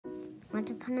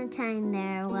Once upon a time,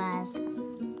 there was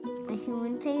a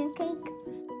human pancake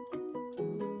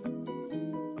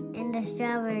and a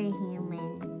strawberry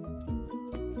human.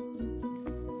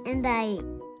 And I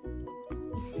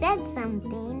said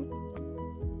something,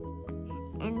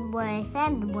 and what I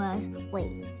said was,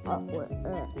 wait, what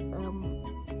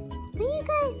you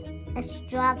guys? A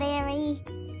strawberry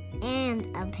and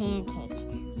a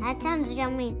pancake. That sounds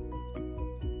yummy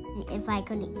if I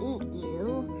could eat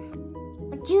you.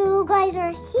 But you guys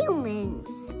are humans.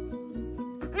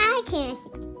 I can't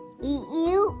eat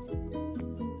you.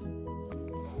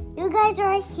 You guys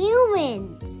are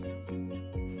humans.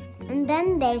 And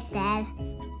then they said,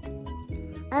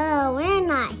 oh, we're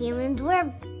not humans.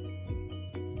 We're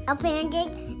a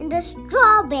pancake and a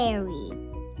strawberry.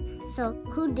 So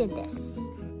who did this?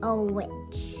 A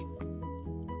witch.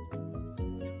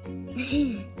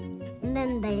 And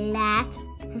then they laughed.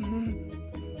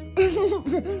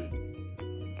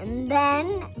 and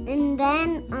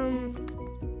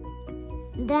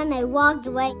then I walked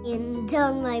away and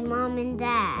told my mom and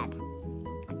dad.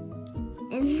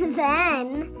 And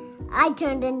then I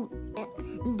turned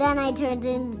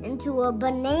into a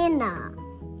banana.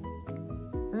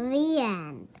 The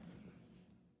end.